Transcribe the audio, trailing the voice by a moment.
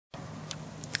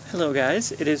Hello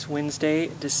guys, it is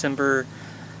Wednesday, December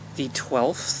the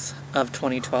 12th of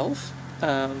 2012,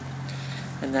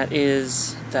 and that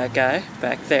is that guy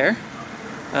back there.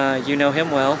 You know him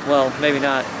well, maybe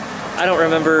not. I don't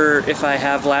remember if I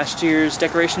have last year's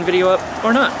decoration video up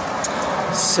or not.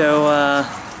 So,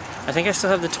 I think I still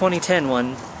have the 2010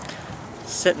 one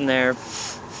sitting there,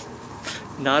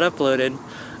 not uploaded.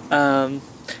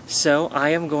 So I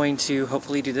am going to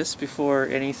hopefully do this before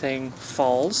anything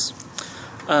falls.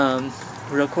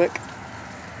 Real quick.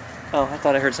 Oh, I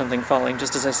thought I heard something falling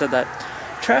just as I said that.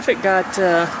 Traffic got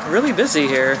really busy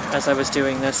here as I was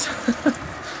doing this,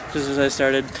 just as I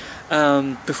started.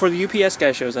 Before the UPS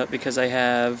guy shows up, because I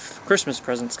have Christmas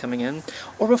presents coming in,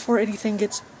 or before anything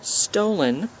gets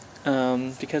stolen,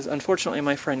 because unfortunately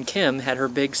my friend Kim had her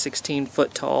big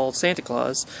 16-foot tall Santa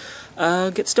Claus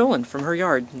get stolen from her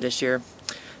yard this year.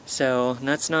 So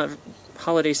that's not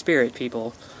holiday spirit,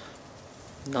 people.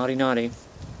 Naughty, naughty.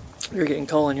 You're getting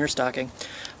coal in your stocking.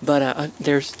 But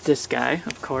there's this guy,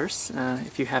 of course,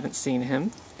 if you haven't seen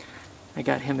him. I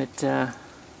got him at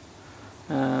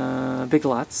Big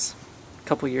Lots a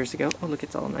couple years ago. Oh, look,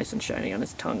 it's all nice and shiny on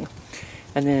his tongue.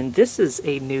 And then this is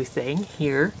a new thing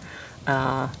here.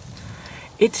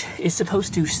 It is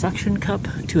supposed to suction cup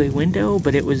to a window,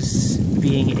 but it was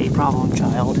being a problem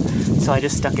child. So I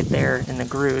just stuck it there in the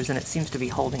grooves, and it seems to be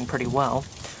holding pretty well.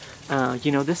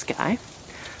 You know this guy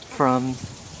from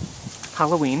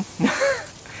Halloween,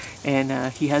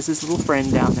 and he has his little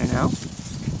friend down there now.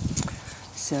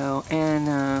 So, and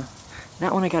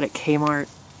that one I got at Kmart.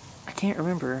 I can't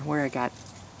remember where I got.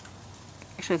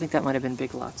 Actually, I think that might have been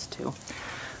Big Lots too.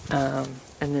 And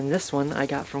then this one I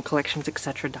got from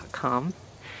collectionsetc.com.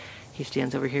 He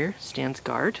stands over here, stands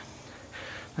guard.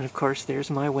 And of course,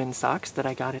 there's my wind socks that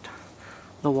I got at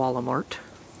the Walmart.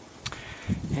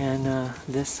 And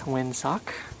this wind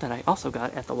sock that I also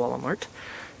got at the Walmart.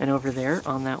 And over there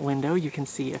on that window you can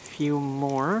see a few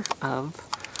more of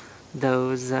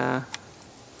those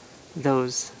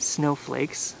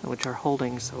snowflakes, which are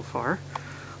holding so far,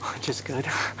 which is good.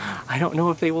 I don't know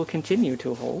if they will continue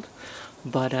to hold,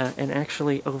 but and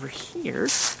actually over here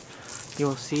you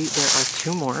will see there are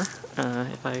two more,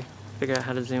 if I figure out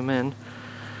how to zoom in.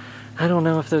 I don't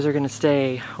know if those are going to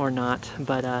stay or not,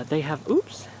 but they have,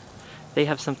 oops, they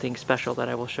have something special that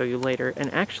I will show you later.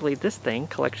 And actually this thing,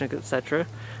 Collections Etc., I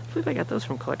believe I got those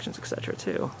from Collections Etc.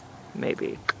 too.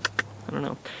 Maybe. I don't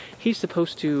know. He's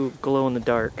supposed to glow in the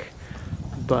dark,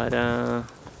 but I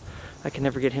can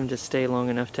never get him to stay long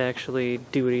enough to actually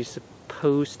do what he's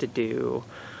supposed to do.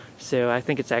 So I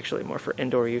think it's actually more for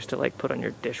indoor use, to like put on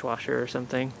your dishwasher or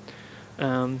something.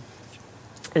 And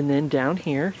then down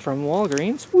here from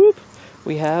Walgreens, whoop,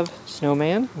 we have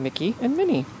Snowman, Mickey, and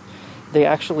Minnie. They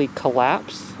actually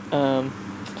collapse, but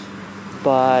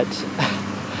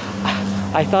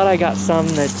I thought I got some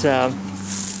that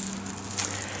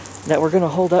were going to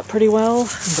hold up pretty well,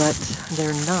 but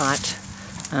they're not.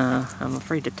 I'm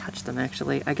afraid to touch them,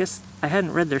 actually. I guess I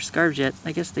hadn't read their scarves yet.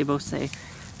 I guess they both say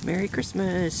Merry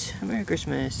Christmas, Merry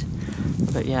Christmas.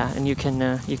 But yeah, and you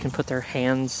can put their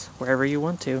hands wherever you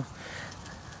want to.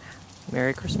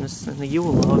 Merry Christmas in the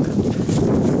Yule log.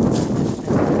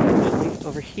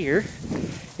 Over here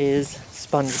is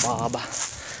SpongeBob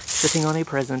sitting on a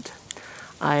present.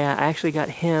 I actually got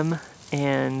him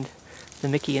and the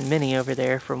Mickey and Minnie over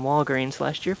there from Walgreens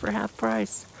last year for half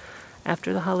price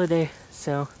after the holiday.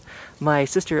 So my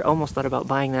sister almost thought about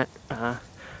buying that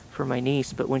for my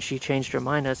niece, but when she changed her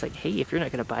mind, I was like, hey, if you're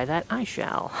not going to buy that, I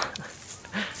shall.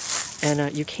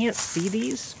 And you can't see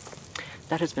these.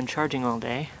 That has been charging all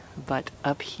day, but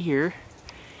up here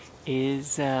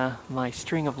is my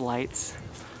string of lights.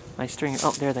 My string,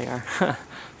 oh, there they are.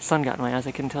 Sun got in my eyes,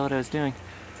 I couldn't tell what I was doing.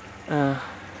 That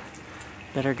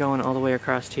are going all the way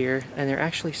across here, and they're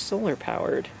actually solar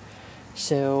powered.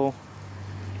 So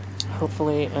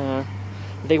hopefully,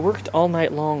 they worked all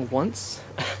night long once,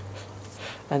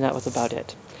 and that was about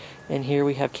it. And here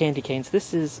we have candy canes.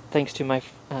 This is thanks to my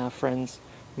friends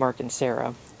Mark and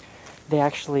Sarah. They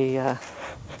actually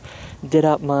did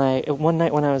up my, one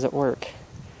night when I was at work,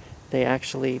 they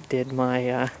actually did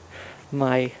my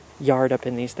my yard up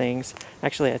in these things.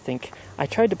 Actually, I think I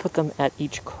tried to put them at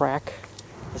each crack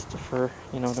just for,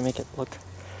 you know, to make it look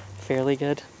fairly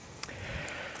good.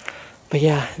 But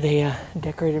yeah, they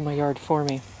decorated my yard for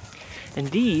me. And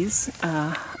these,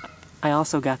 I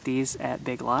also got these at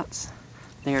Big Lots.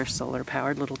 They are solar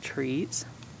powered little trees.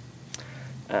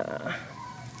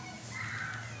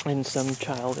 And some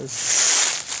child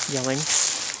is yelling.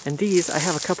 And these, I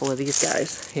have a couple of these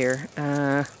guys here.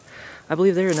 I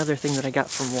believe they're another thing that I got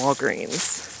from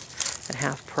Walgreens at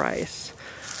half price.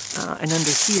 And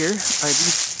under here are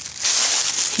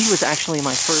these he was actually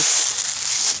my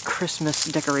first Christmas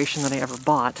decoration that I ever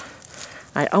bought.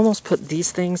 I almost put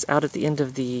these things out at the end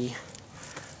of the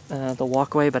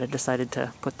walkway, but I decided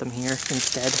to put them here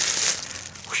instead.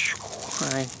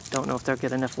 I don't know if they'll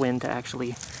get enough wind to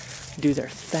actually do their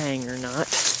thing or not.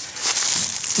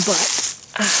 But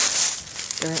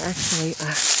there are actually,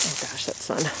 oh gosh, that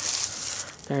sun.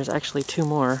 There's actually two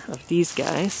more of these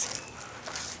guys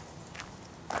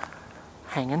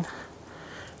hanging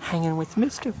with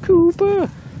Mr. Cooper.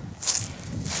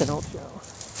 It's an old show.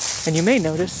 And you may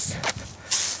notice,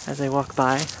 as I walk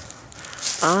by,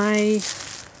 I've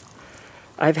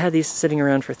had these sitting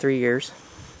around for 3 years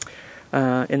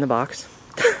in the box.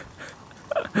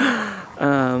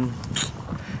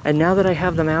 And now that I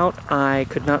have them out, I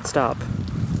could not stop.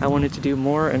 I wanted to do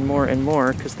more and more and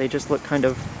more because they just look kind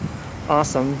of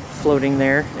awesome floating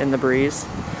there in the breeze,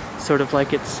 sort of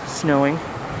like it's snowing.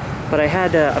 But I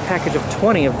had a package of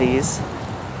 20 of these,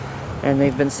 and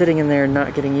they've been sitting in there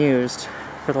not getting used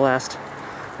for the last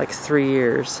like 3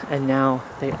 years, and now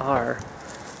they are.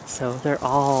 So they're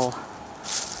all,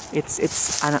 and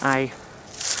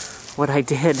what I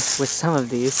did with some of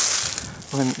these,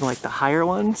 when like the higher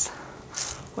ones,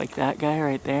 like that guy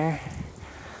right there,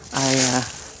 I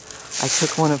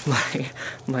took one of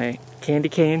my candy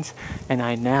canes and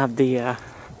I nabbed the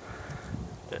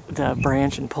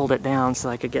branch and pulled it down so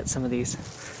I could get some of these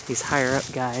higher up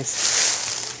guys,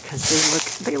 because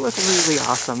they look really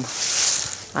awesome.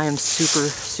 I am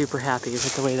super happy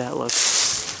with the way that looks.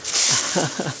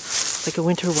 Like a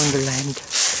winter wonderland.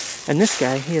 And this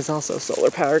guy, he is also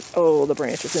solar powered. Oh, the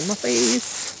branch is in my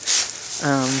face.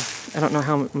 I don't know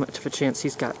how much of a chance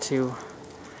he's got to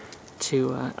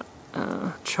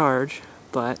charge,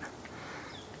 but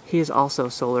he is also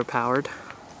solar powered.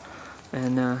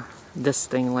 And this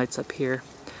thing lights up here.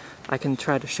 I can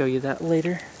try to show you that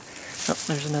later. Oh,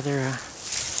 there's another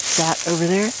bat over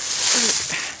there.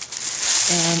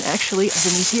 And actually,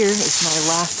 underneath here is my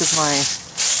last of my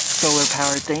solar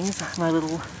powered things. My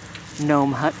little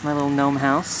gnome hut, my little gnome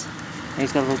house. And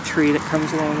he's got a little tree that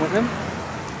comes along with him.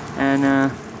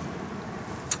 And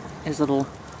his little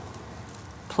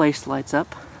place lights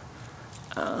up.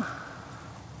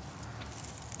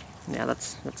 Yeah,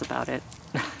 that's about it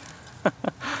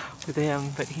with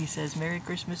him, but he says Merry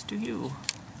Christmas to you.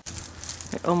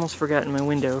 I almost forgot in my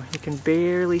window. You can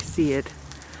barely see it,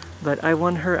 but I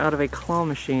won her out of a claw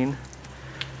machine,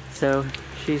 so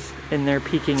she's in there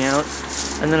peeking out.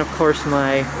 And then of course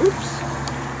my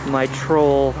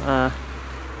troll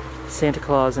Santa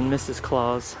Claus and Mrs.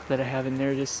 Claus that I have in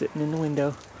there just sitting in the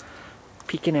window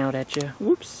peeking out at you.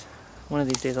 Whoops. One of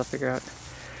these days I'll figure out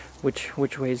which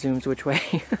way zooms which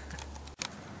way.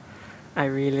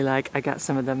 I got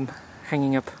some of them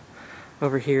hanging up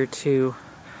over here too.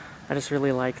 I just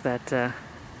really like that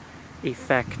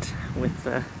effect with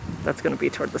the, that's going to be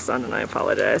toward the sun, and I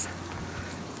apologize.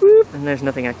 Whoop, and there's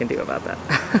nothing I can do about that.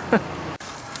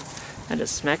 That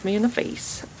just smacked me in the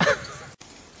face.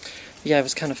 Yeah, it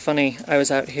was kind of funny. I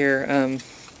was out here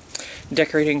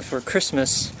decorating for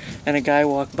Christmas, and a guy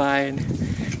walked by, and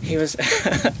he was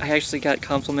I actually got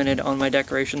complimented on my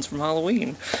decorations from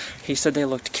Halloween. He said they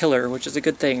looked killer, which is a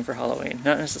good thing for Halloween.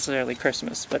 Not necessarily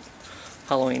Christmas, but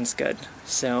Halloween's good.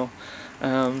 So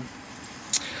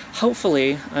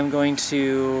hopefully I'm going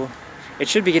to, it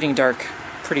should be getting dark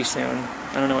pretty soon.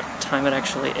 I don't know what time it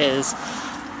actually is,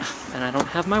 and I don't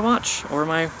have my watch or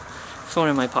my phone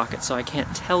in my pocket, so I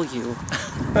can't tell you.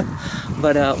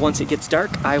 But once it gets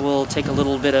dark, I will take a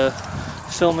little bit of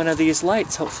filming of these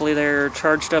lights. Hopefully they're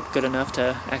charged up good enough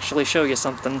to actually show you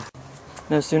something.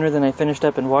 No sooner than I finished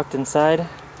up and walked inside,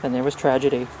 and there was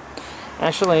tragedy.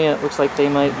 Actually, it looks like they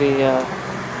might be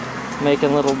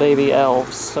making little baby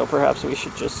elves, so perhaps we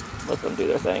should just let them do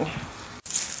their thing.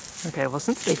 Okay, well,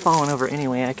 since they've fallen over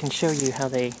anyway, I can show you how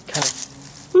they kind of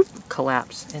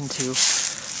collapse into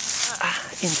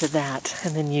that,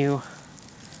 and then you,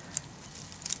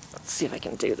 let's see if I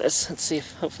can do this. Let's see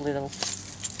if hopefully they'll,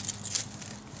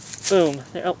 boom,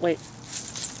 there, oh wait,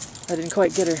 I didn't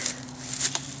quite get her.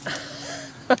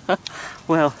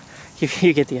 Well,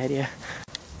 you get the idea.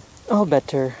 I'll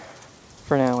bet her,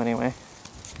 for now anyway.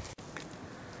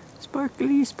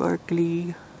 Sparkly,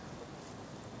 sparkly.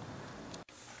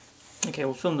 Okay,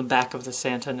 we'll film the back of the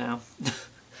Santa now.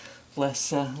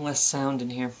 less sound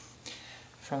in here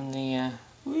from the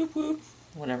whoop whoop,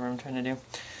 whatever I'm trying to do.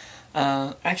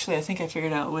 Actually, I think I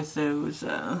figured out with those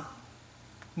that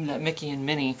Mickey and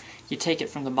Minnie, you take it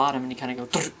from the bottom and you kind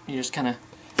of go, you just kind of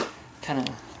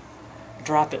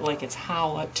drop it like it's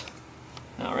howled.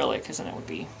 Not really, because then it would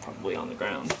be probably on the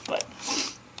ground. But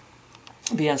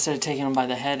yeah, instead of taking them by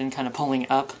the head and kind of pulling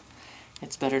up,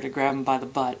 it's better to grab them by the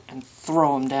butt and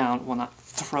throw them down. Well, not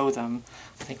throw them.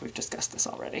 I think we've discussed this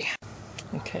already.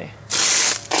 Okay.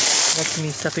 That's me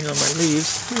stepping on my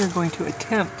leaves. We are going to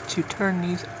attempt to turn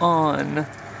these on.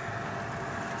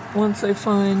 Once I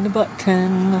find the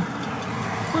button.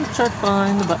 Once I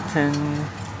find the button.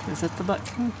 Is it the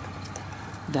button?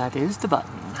 That is the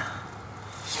button.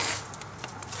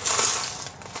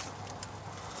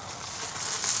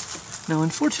 Now,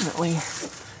 unfortunately,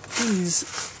 these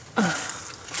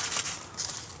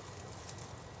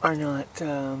are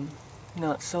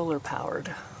not solar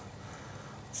powered,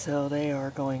 so they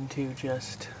are going to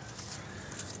just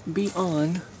be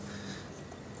on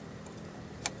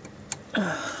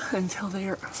until they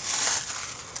are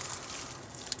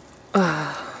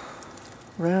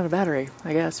run out of battery,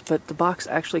 I guess. But the box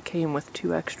actually came with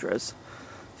 2 extras,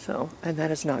 so, and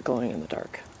that is not glowing in the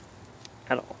dark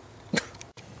at all.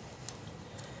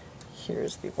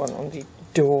 Here's the one on the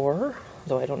door,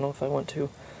 though I don't know if I want to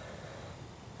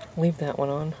leave that one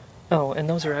on. Oh, and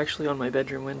those are actually on my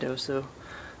bedroom window, so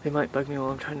they might bug me while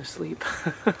I'm trying to sleep.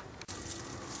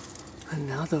 And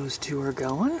now those 2 are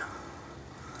going.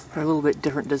 They're a little bit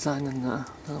different design than the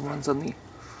ones on the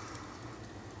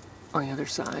other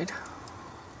side.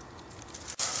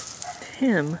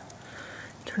 Tim,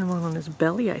 turn him on his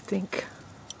belly, I think.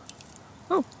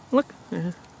 Oh, look.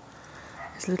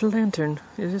 His little lantern.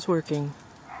 It is working.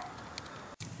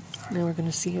 Now we're going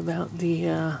to see about the,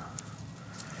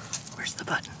 where's the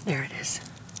button? There it is.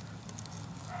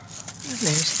 And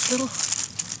there's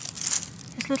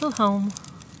his little home.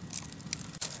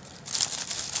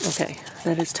 Okay,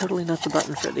 that is totally not the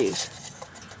button for these.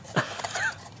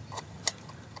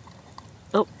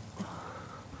 Oh.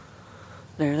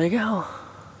 There they go.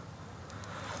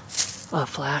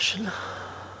 Flashing.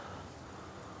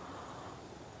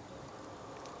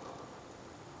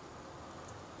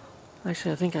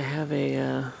 Actually, I think I have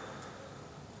a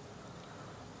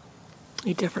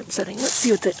different setting. Let's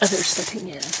see what the other setting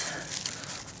is.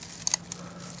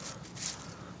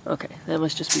 Okay, that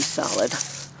must just be solid.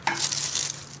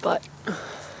 But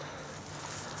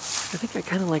I think I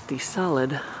kind of like the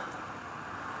solid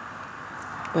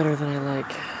better than I like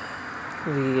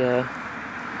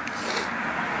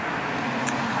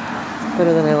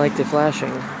the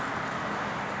flashing.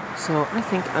 So I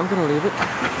think I'm gonna leave it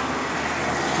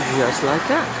just like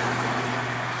that.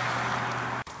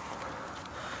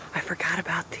 I forgot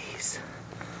about these,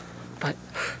 but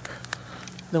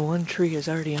the one tree is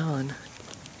already on.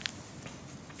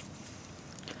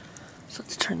 So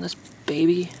let's turn this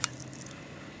baby.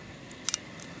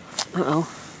 Uh-oh.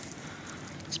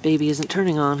 This baby isn't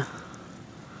turning on.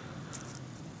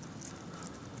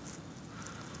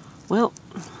 Well,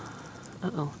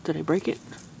 uh-oh, did I break it?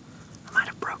 I might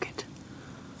have broke it.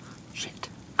 Shit.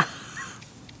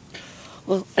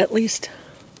 Well, at least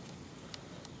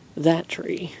that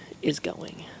tree is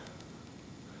going.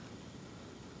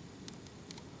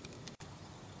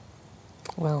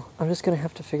 Well, I'm just gonna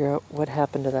have to figure out what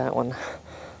happened to that one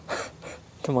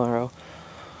tomorrow,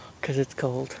 because it's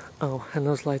cold. Oh, and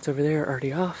those lights over there are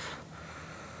already off.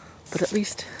 But at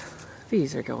least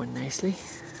these are going nicely.